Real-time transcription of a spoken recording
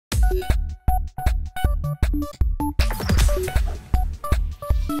The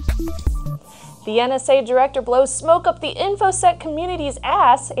NSA Director blows smoke up the InfoSec community's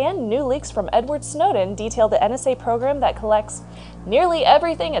ass, and new leaks from Edward Snowden detail the NSA program that collects nearly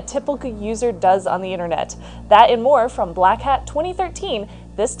everything a typical user does on the internet. That and more from Black Hat 2013,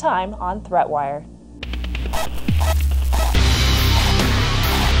 this time on ThreatWire.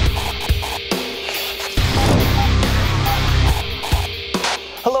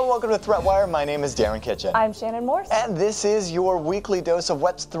 Hello, welcome to ThreatWire. My name is Darren Kitchen. I'm Shannon Morse. And this is your weekly dose of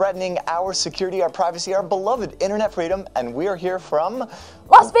what's threatening our security, our privacy, our beloved internet freedom. And we are here from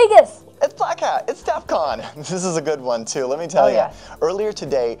Las Vegas. It's Black Hat. It's DEF CON. This is a good one, too. Let me tell you. Yeah. Earlier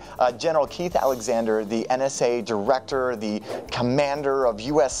today, General Keith Alexander, the NSA Director, the Commander of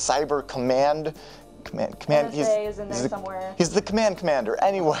U.S. Cyber Command, NSA is in there somewhere. He's the commander.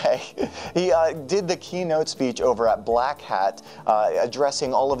 Anyway, he did the keynote speech over at Black Hat,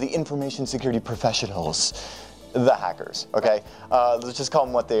 addressing all of the information security professionals, the hackers, okay? Let's just call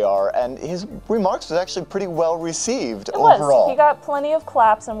them what they are. And his remarks was actually pretty well received overall. He got plenty of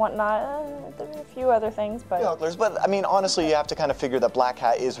claps and whatnot. There were a few other things, but... But, I mean, honestly, you have to kind of figure that Black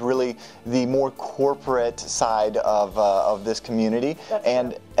Hat is really the more corporate side of this community.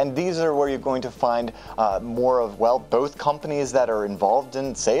 And these are where you're going to find more of, well, both companies that are involved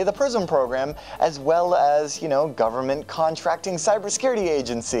in, say, the PRISM program, as well as, you know, government contracting cybersecurity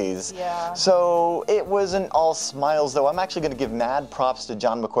agencies. Yeah. So it wasn't all smiles, though. I'm actually going to give mad props to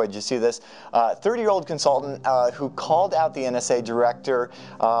John McCoy. Did you see this? 30-year-old consultant who called out the NSA Director,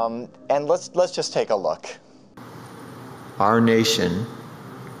 and let's just take a look. Our nation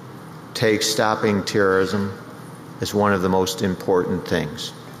takes stopping terrorism as one of the most important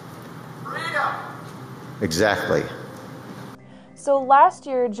things. Freedom! Exactly. So last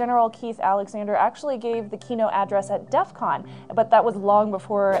year, General Keith Alexander actually gave the keynote address at DEF CON, but that was long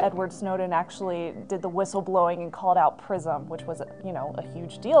before Edward Snowden actually did the whistleblowing and called out PRISM, which was, you know, a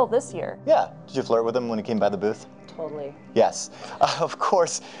huge deal this year. Yeah. Did you flirt with him when he came by the booth? Totally. Yes. Of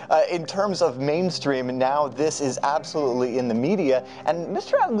course, in terms of mainstream, now this is absolutely in the media, and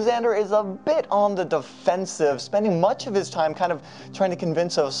Mr. Alexander is a bit on the defensive, spending much of his time kind of trying to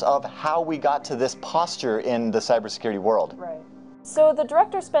convince us of how we got to this posture in the cybersecurity world. Right. So the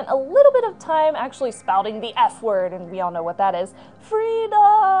director spent a little bit of time actually spouting the F word, and we all know what that is.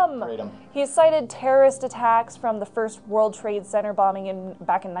 Freedom! Freedom. He cited terrorist attacks from the first World Trade Center bombing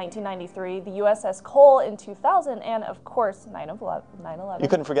back in 1993, the USS Cole in 2000, and of course 9/11. You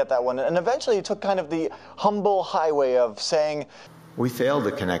couldn't forget that one. And eventually he took kind of the humble highway of saying, We failed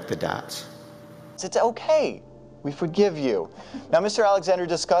to connect the dots. it's okay. We forgive you. Now, Mr. Alexander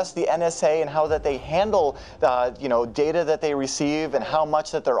discussed the NSA and how that they handle, you know, data that they receive and how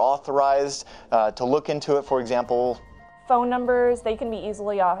much that they're authorized to look into it. For example, Phone numbers, they can be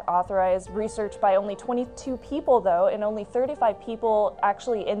easily authorized. Research by only 22 people, though, and only 35 people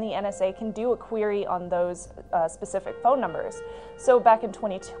actually in the NSA can do a query on those specific phone numbers. So back in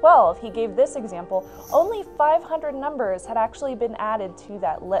 2012, he gave this example. Only 500 numbers had actually been added to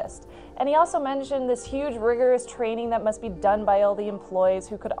that list. And he also mentioned this huge rigorous training that must be done by all the employees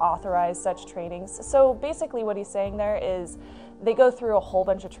who could authorize such trainings. So basically what he's saying there is they go through a whole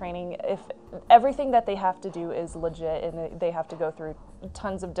bunch of training. If everything that they have to do is legit, and they have to go through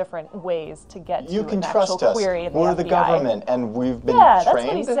tons of different ways to get to an actual query in the FBI. We're the government, and we've been trained. Yeah, that's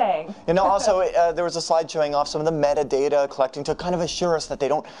what he's saying. You know, also, there was a slide showing off some of the metadata collecting to kind of assure us that they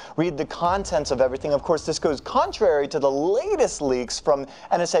don't read the contents of everything. Of course, this goes contrary to the latest leaks from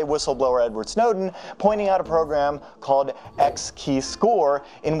NSA whistleblower Edward Snowden, pointing out a program called XKeyscore,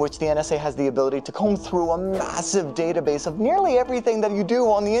 in which the NSA has the ability to comb through a massive database of nearly everything that you do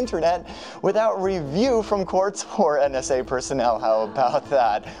on the internet without review from courts or NSA personnel. How about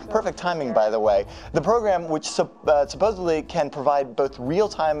that? Perfect timing, by the way. The program, which supposedly can provide both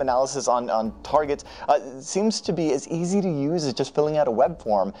real-time analysis on targets, seems to be as easy to use as just filling out a web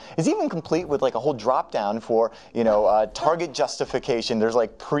form. It's even complete with like a whole drop-down for, you know, target justification. There's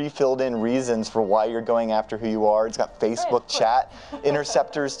like pre-filled in reasons for why you're going after who you are. It's got Facebook chat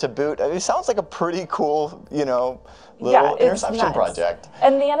interceptors to boot. It sounds like a pretty cool, you know, little interception project.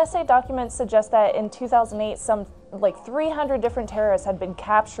 And the NSA documents suggest that in 2008, some like 300 different terrorists had been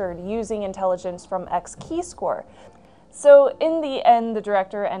captured using intelligence from XKeyscore. So in the end, the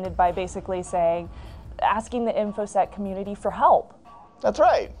director ended by basically saying, asking the InfoSec community for help. That's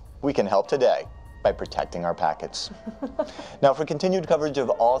right. We can help today by protecting our packets. Now, for continued coverage of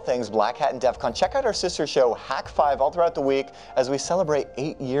all things Black Hat and DEF CON, check out our sister show, Hack 5, all throughout the week as we celebrate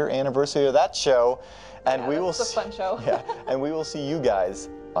 8-year anniversary of that show. And yeah, that's a fun show. And we will see you guys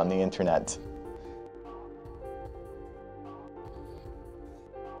on the internet.